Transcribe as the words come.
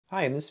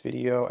Hi, in this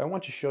video, I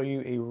want to show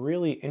you a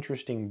really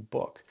interesting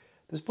book.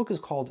 This book is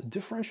called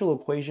Differential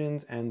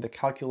Equations and the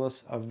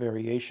Calculus of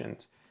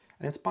Variations,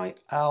 and it's by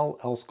Lev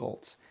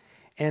Elsgolts.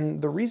 And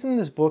the reason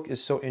this book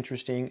is so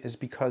interesting is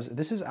because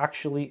this is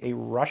actually a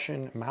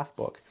Russian math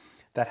book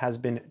that has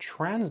been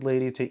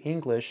translated to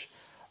English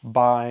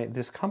by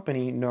this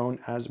company known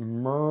as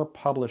Mir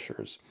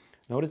Publishers.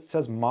 Notice it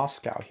says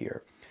Moscow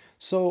here.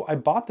 So I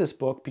bought this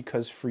book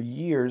because for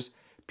years,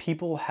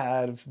 people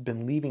have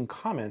been leaving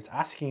comments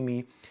asking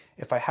me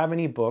if I have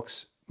any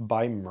books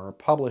by Mir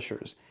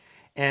Publishers.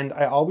 And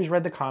I always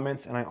read the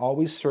comments and I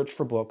always searched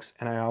for books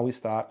and I always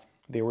thought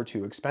they were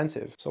too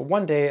expensive. So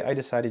one day I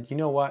decided, you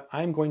know what,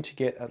 I'm going to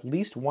get at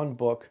least one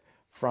book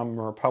from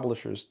Mir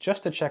Publishers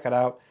just to check it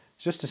out,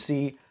 just to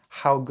see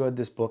how good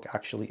this book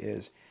actually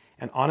is.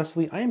 And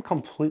honestly, I am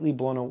completely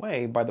blown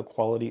away by the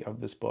quality of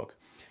this book.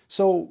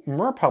 So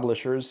Mir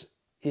Publishers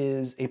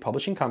is a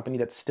publishing company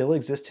that still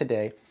exists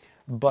today,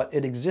 but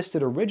it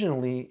existed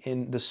originally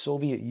in the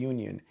Soviet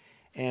Union,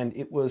 and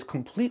it was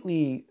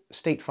completely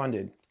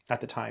state-funded at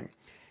the time.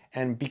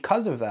 And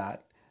because of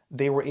that,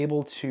 they were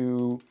able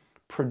to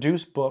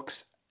produce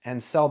books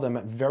and sell them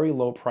at very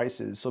low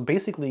prices. So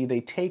basically, they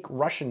take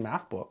Russian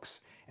math books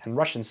and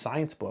Russian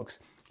science books,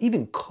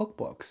 even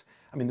cookbooks.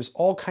 I mean, there's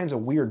all kinds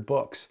of weird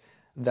books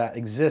that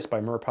exist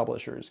by Mir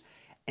Publishers,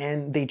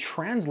 and they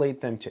translate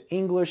them to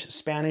English,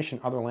 Spanish,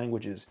 and other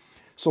languages.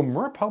 So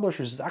Mir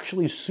Publishers is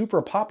actually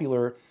super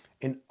popular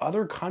in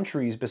other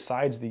countries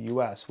besides the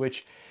US,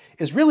 which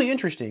is really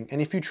interesting.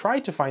 And if you try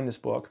to find this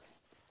book,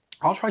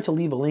 I'll try to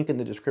leave a link in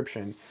the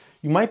description.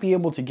 You might be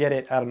able to get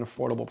it at an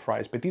affordable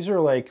price, but these are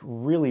like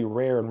really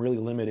rare and really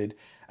limited,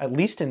 at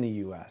least in the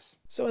US.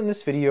 So in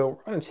this video,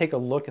 we're going to take a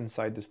look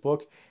inside this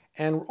book,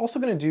 and we're also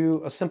going to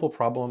do a simple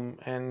problem,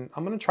 and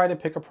I'm going to try to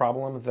pick a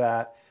problem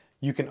that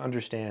you can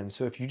understand.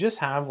 So if you just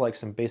have like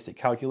some basic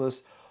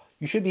calculus,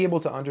 you should be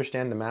able to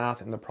understand the math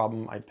and the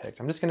problem I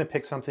picked. I'm just going to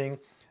pick something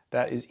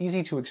that is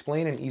easy to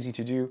explain and easy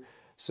to do.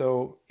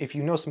 So if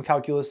you know some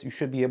calculus, you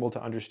should be able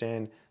to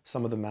understand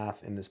some of the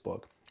math in this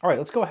book. All right,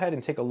 let's go ahead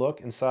and take a look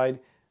inside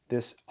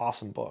this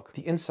awesome book.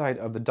 The inside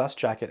of the dust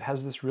jacket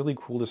has this really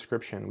cool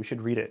description. We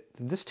should read it.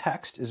 This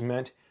text is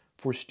meant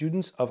for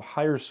students of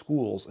higher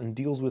schools and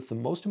deals with the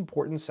most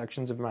important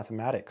sections of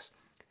mathematics,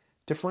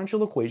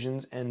 differential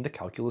equations and the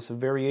calculus of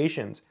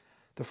variations.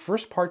 The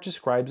first part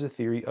describes the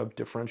theory of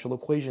differential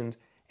equations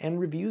and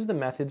reviews the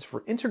methods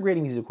for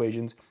integrating these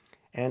equations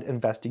and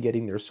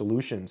investigating their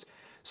solutions.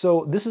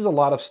 So this is a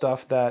lot of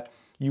stuff that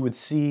you would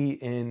see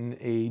in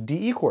a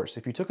DE course.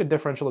 If you took a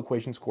differential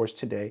equations course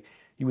today,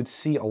 you would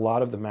see a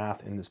lot of the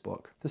math in this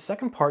book. The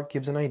second part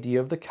gives an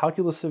idea of the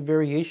calculus of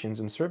variations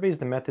and surveys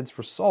the methods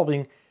for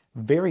solving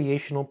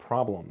variational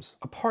problems.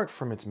 Apart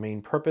from its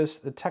main purpose,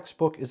 the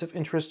textbook is of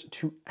interest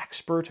to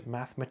expert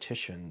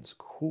mathematicians.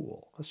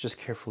 Cool. Let's just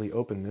carefully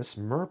open this.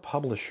 Mir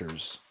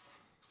Publishers.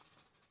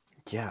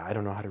 Yeah, I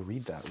don't know how to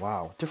read that.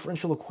 Wow.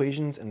 Differential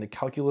Equations and the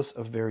Calculus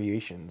of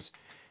Variations.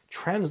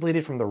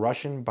 Translated from the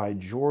Russian by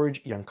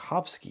George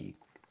Yankovsky.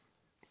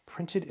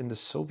 Printed in the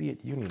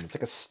Soviet Union. It's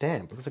like a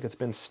stamp. It looks like it's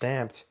been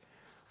stamped,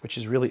 which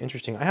is really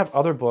interesting. I have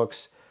other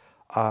books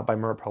by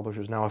Mir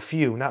Publishers now, a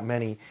few, not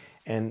many,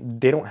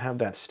 and they don't have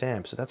that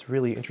stamp. So that's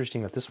really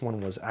interesting that this one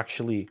was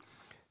actually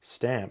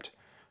stamped.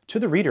 To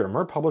the reader,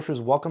 Mir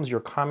Publishers welcomes your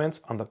comments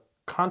on the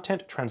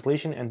content,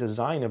 translation, and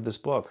design of this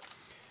book.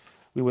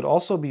 We would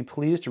also be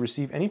pleased to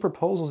receive any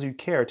proposals you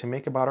care to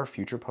make about our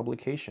future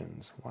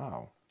publications.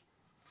 Wow.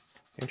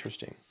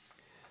 Interesting.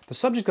 The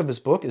subject of this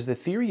book is the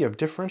theory of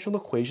differential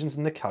equations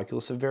and the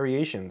calculus of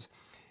variations.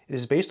 It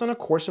is based on a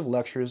course of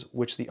lectures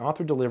which the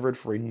author delivered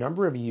for a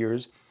number of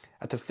years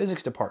at the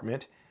physics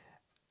department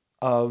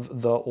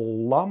of the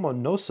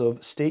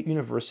Lomonosov State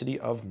University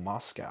of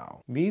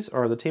Moscow. These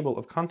are the table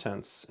of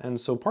contents, and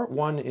so part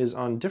one is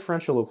on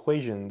differential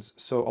equations.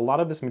 So a lot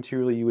of this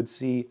material you would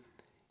see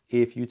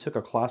if you took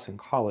a class in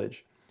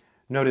college.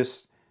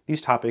 Notice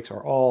these topics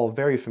are all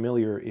very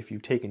familiar if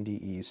you've taken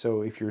DE.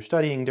 So if you're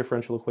studying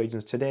differential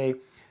equations today,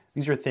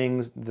 these are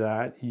things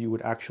that you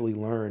would actually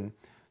learn.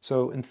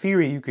 So in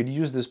theory, you could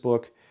use this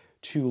book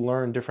to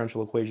learn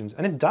differential equations.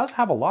 And it does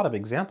have a lot of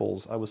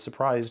examples. I was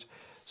surprised.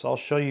 So I'll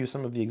show you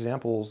some of the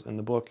examples in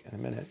the book in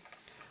a minute.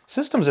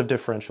 Systems of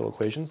differential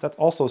equations, that's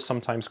also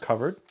sometimes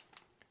covered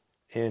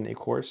in a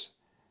course.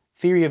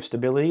 Theory of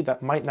stability,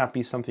 that might not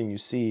be something you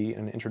see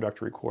in an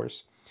introductory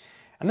course.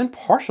 And then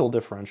partial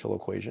differential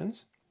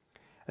equations.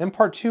 And then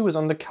part two is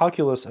on the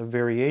calculus of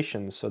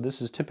variations. So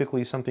this is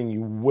typically something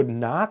you would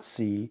not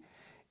see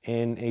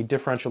in a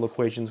differential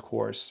equations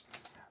course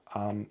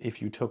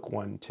if you took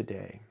one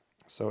today.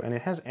 So, and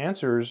it has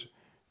answers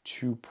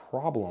to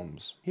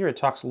problems. Here it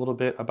talks a little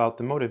bit about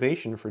the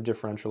motivation for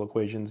differential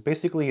equations.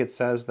 Basically, it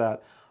says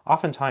that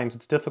oftentimes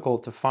it's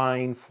difficult to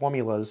find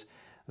formulas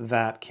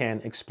that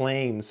can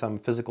explain some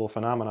physical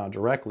phenomena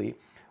directly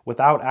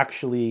without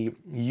actually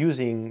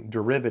using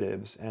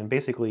derivatives. And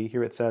basically,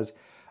 here it says,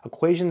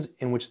 equations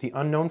in which the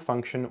unknown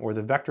function or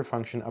the vector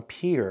function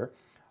appear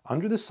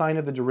under the sign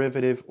of the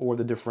derivative or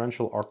the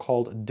differential are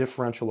called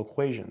differential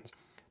equations.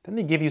 Then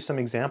they give you some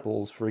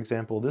examples. For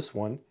example, this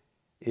one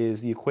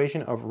is the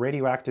equation of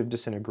radioactive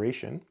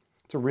disintegration.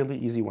 It's a really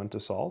easy one to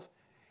solve.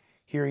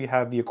 Here you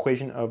have the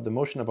equation of the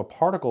motion of a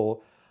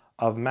particle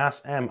of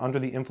mass m under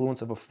the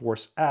influence of a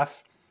force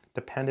F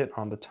dependent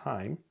on the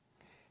time.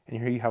 And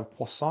here you have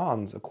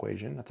Poisson's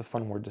equation. That's a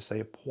fun word to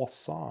say,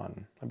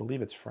 Poisson. I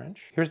believe it's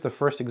French. Here's the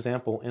first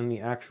example in the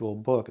actual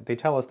book. They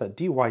tell us that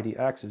dy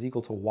dx is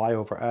equal to y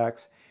over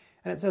x.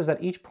 And it says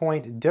that each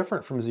point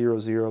different from 0,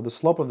 0, the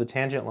slope of the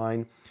tangent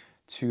line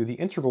to the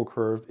integral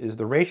curve is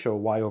the ratio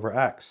y over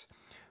x,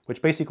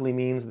 which basically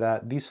means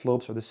that these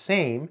slopes are the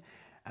same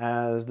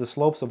as the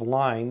slopes of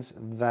lines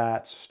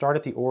that start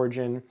at the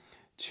origin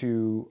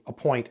to a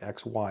point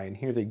x, y. And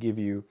here they give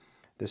you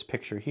this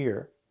picture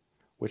here,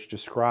 which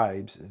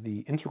describes the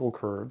integral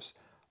curves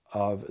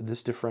of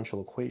this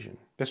differential equation.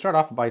 They start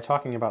off by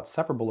talking about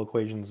separable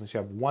equations. So you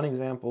have one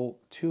example,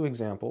 two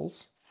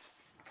examples,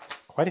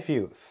 quite a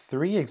few,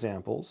 3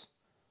 examples,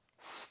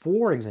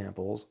 4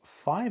 examples,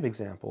 5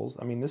 examples.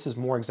 I mean, this is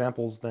more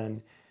examples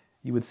than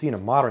you would see in a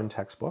modern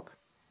textbook.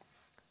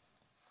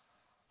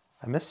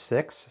 I missed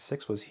 6.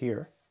 6 was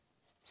here.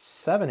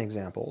 7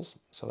 examples.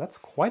 So that's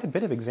quite a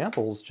bit of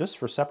examples just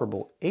for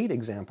separable. 8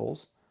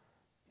 examples.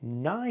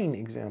 9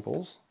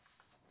 examples.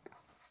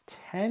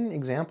 10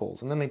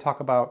 examples. And then they talk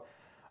about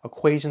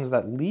equations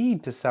that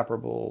lead to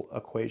separable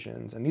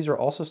equations. And these are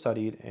also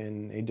studied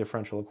in a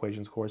differential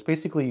equations course.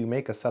 Basically, you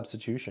make a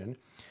substitution.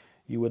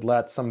 You would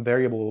let some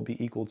variable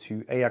be equal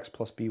to ax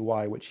plus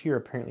by, which here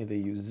apparently they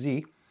use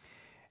z.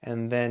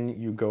 And then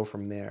you go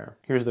from there.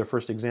 Here's their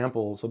first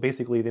example. So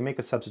basically they make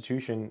a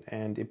substitution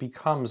and it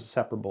becomes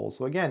separable.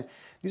 So again,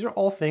 these are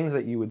all things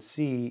that you would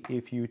see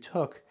if you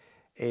took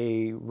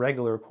a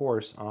regular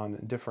course on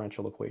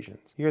differential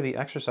equations. Here are the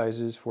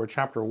exercises for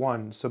chapter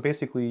 1. So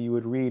basically you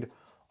would read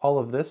all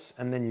of this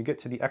and then you get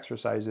to the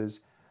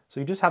exercises. So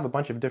you just have a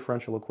bunch of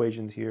differential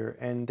equations here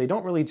and they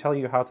don't really tell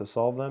you how to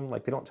solve them.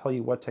 Like they don't tell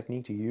you what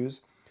technique to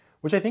use,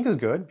 which I think is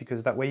good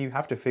because that way you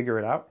have to figure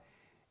it out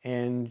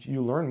and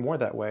you learn more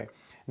that way.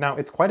 Now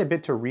it's quite a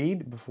bit to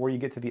read before you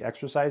get to the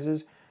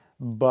exercises,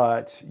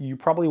 but you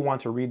probably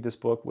want to read this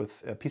book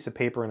with a piece of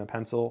paper and a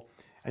pencil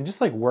and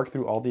just like work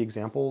through all the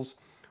examples,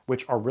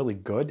 which are really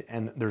good,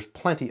 and there's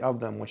plenty of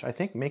them, which I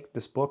think make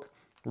this book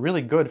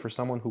really good for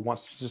someone who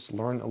wants to just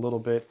learn a little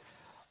bit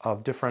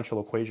of differential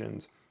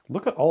equations.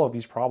 Look at all of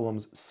these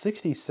problems,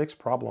 66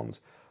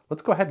 problems.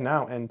 Let's go ahead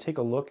now and take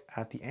a look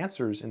at the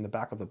answers in the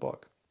back of the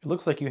book. It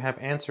looks like you have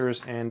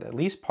answers and at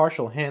least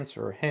partial hints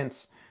or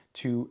hints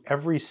to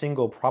every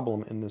single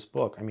problem in this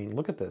book. I mean,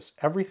 look at this.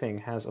 Everything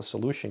has a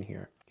solution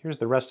here. Here's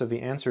the rest of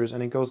the answers,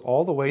 and it goes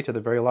all the way to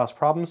the very last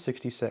problem,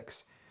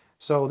 66.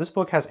 So this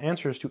book has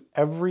answers to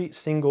every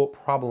single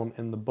problem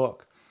in the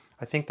book.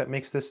 I think that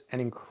makes this an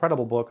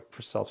incredible book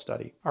for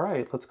self-study. All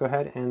right, let's go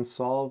ahead and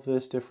solve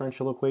this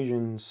differential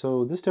equation.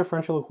 So this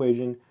differential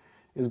equation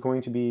is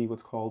going to be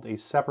what's called a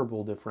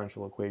separable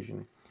differential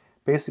equation.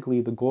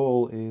 Basically, the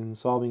goal in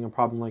solving a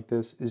problem like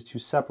this is to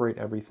separate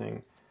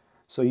everything.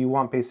 So you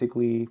want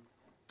basically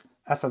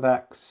f of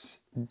x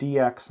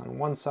dx on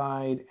one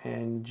side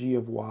and g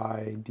of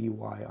y dy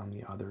on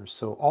the other.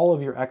 So all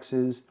of your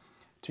x's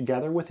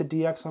together with a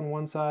dx on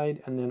one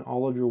side and then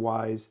all of your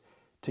y's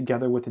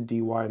together with a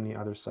dy on the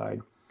other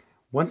side.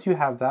 Once you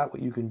have that,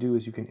 what you can do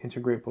is you can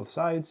integrate both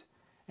sides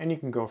and you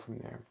can go from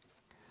there.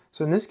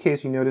 So in this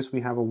case, you notice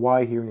we have a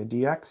y here in a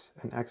dx,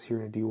 an x here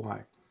in a dy.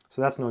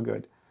 So that's no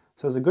good.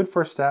 So as a good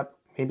first step,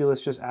 maybe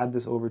let's just add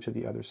this over to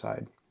the other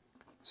side.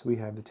 So we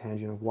have the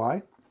tangent of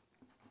y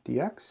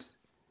dx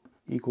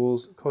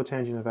equals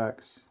cotangent of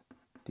x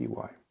dy.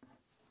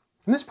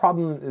 And this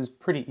problem is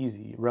pretty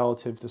easy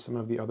relative to some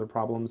of the other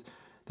problems.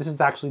 This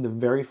is actually the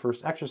very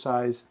first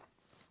exercise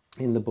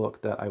in the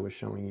book that I was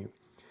showing you.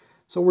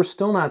 So we're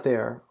still not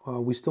there.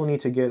 We still need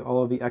to get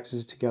all of the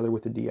x's together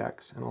with the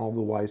dx and all of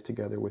the y's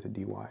together with a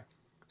dy.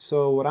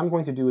 So what I'm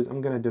going to do is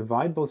I'm going to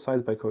divide both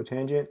sides by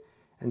cotangent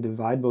and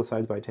divide both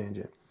sides by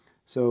tangent.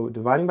 So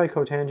dividing by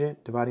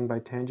cotangent, dividing by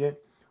tangent,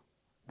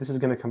 this is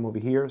going to come over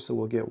here, so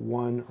we'll get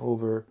 1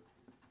 over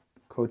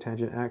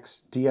cotangent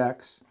x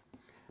dx,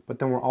 but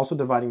then we're also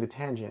dividing the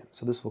tangent,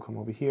 so this will come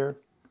over here,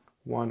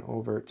 1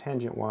 over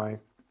tangent y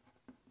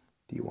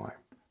dy.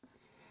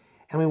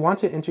 And we want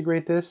to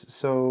integrate this,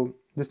 so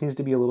this needs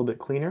to be a little bit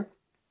cleaner.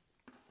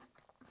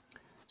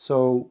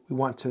 So we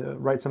want to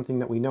write something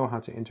that we know how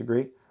to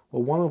integrate.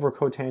 Well, 1 over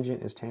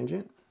cotangent is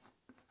tangent,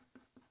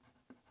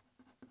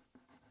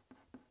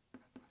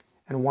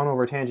 and 1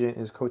 over tangent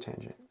is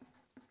cotangent.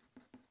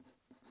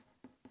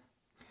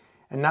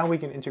 And now we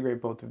can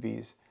integrate both of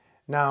these.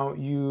 Now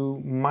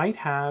you might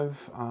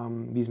have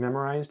these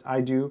memorized.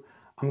 I do.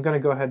 I'm going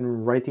to go ahead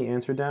and write the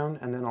answer down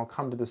and then I'll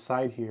come to the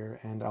side here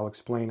and I'll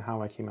explain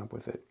how I came up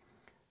with it.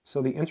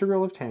 So the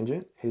integral of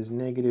tangent is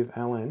negative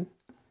ln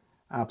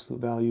absolute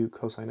value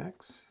cosine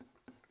x.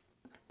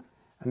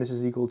 And this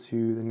is equal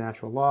to the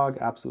natural log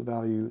absolute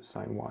value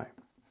sine y.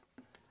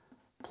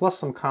 Plus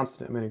some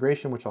constant of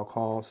integration, which I'll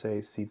call, say,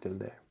 c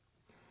tilde.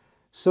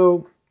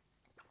 So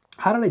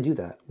how did I do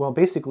that? Well,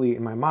 basically,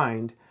 in my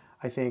mind,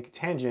 I think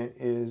tangent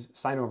is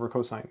sine over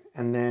cosine,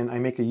 and then I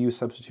make a u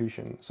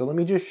substitution. So let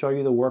me just show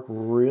you the work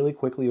really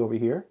quickly over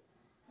here.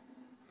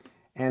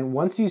 And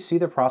once you see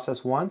the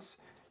process once,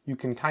 you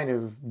can kind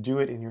of do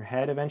it in your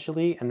head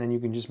eventually, and then you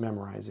can just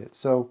memorize it.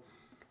 So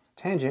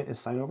tangent is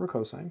sine over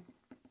cosine.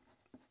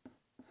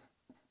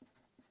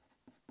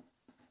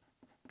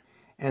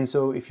 And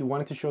so if you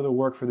wanted to show the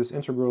work for this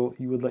integral,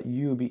 you would let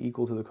u be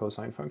equal to the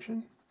cosine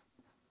function.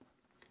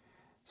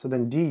 So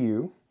then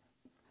du,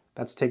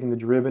 that's taking the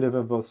derivative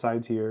of both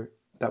sides here,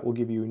 that will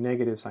give you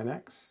negative sine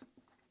x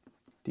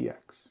dx.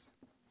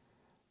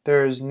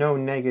 There's no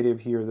negative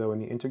here though in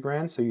the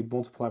integrand, so you'd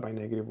multiply by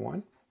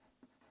 -1.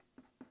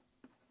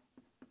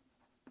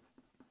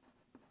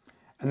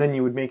 And then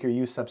you would make your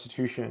u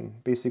substitution.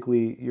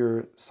 Basically,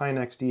 your sine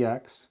x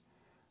dx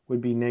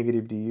would be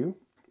negative du.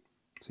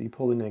 So you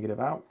pull the negative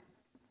out.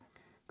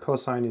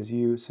 Cosine is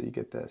u, so you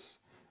get this.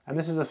 And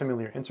this is a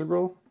familiar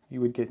integral. You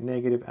would get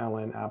negative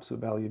ln absolute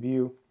value of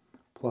u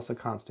plus a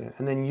constant.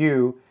 And then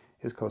u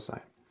is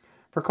cosine.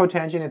 For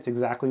cotangent, it's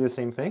exactly the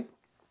same thing,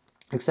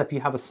 except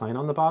you have a sign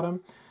on the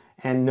bottom.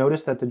 And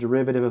notice that the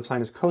derivative of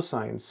sine is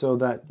cosine, so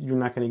that you're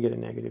not going to get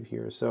a negative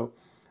here. So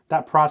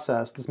that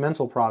process, this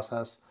mental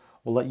process,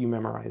 will let you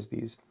memorize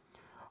these.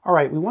 All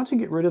right, we want to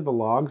get rid of the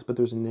logs, but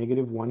there's a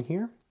 -1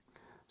 here.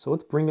 So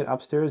let's bring it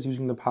upstairs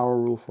using the power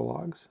rule for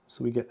logs.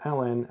 So we get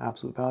ln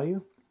absolute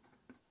value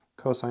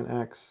cosine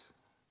x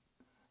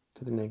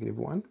to the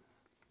 -1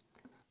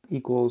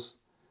 equals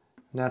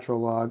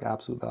natural log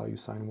absolute value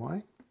sine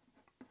y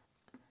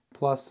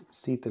plus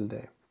c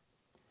tilde.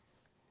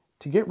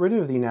 To get rid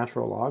of the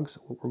natural logs,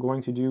 what we're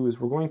going to do is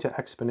we're going to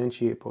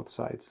exponentiate both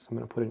sides. So I'm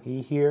going to put an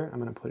e here, I'm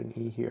going to put an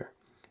e here.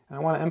 And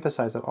I want to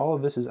emphasize that all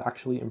of this is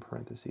actually in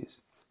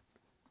parentheses.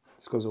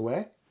 This goes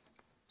away.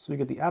 So we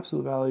get the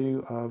absolute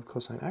value of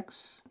cosine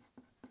x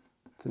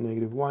to the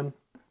 -1.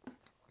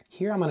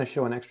 Here I'm going to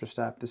show an extra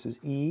step. This is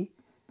e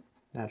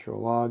natural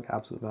log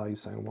absolute value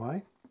sine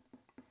y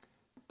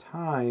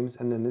times,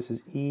 and then this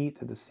is e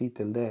to the c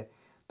tilde.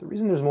 The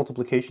reason there's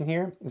multiplication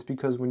here is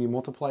because when you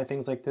multiply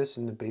things like this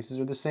and the bases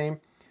are the same,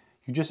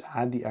 you just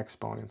add the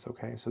exponents,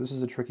 okay? So this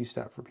is a tricky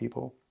step for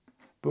people.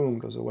 Boom,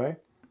 goes away.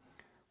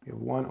 We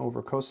have 1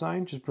 over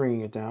cosine, just bringing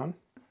it down,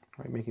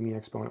 right, making the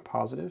exponent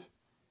positive.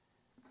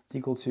 It's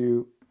equal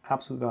to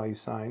absolute value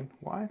sine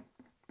y,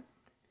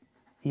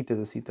 e to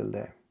the c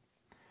tilde.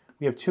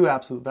 We have two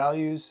absolute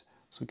values,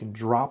 so we can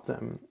drop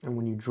them. And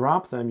when you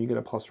drop them, you get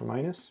a plus or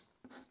minus.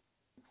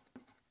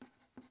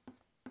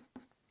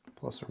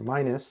 Plus or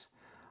minus.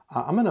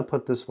 I'm going to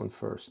put this one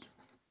first.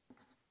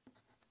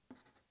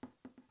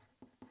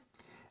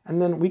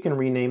 And then we can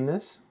rename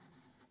this.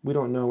 We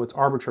don't know, it's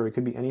arbitrary, it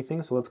could be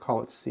anything, so let's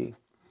call it c.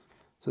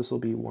 So this will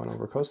be 1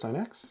 over cosine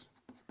x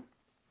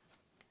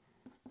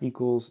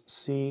equals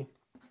c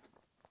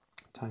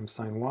times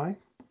sine y.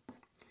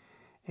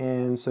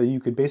 And so you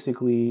could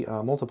basically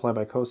multiply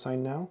by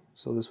cosine now.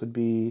 So this would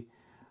be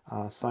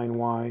sine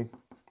y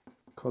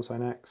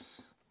cosine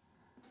x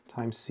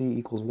times c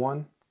equals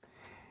 1.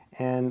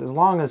 And as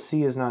long as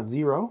c is not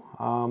 0,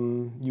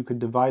 you could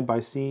divide by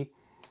c.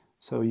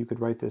 So you could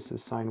write this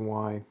as sine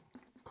y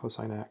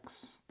cosine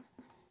x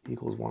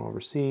equals 1 over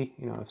c,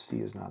 you know, if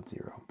c is not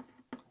 0.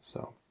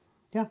 So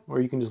yeah,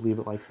 or you can just leave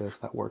it like this.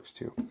 That works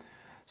too.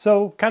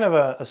 So kind of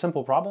a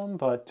simple problem,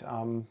 but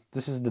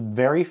this is the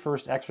very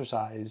first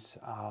exercise.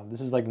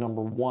 This is like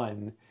number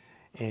 1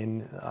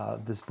 in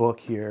this book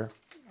here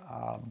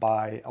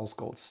by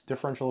Elsgolts,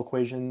 Differential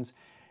Equations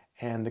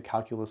and the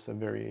Calculus of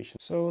Variation.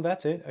 So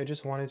that's it. I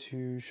just wanted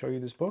to show you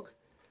this book.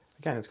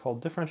 Again, it's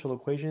called Differential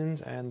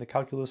Equations and the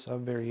Calculus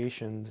of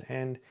Variations.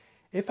 And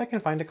if I can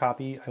find a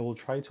copy, I will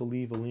try to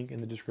leave a link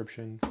in the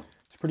description.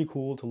 It's pretty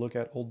cool to look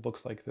at old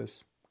books like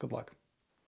this. Good luck.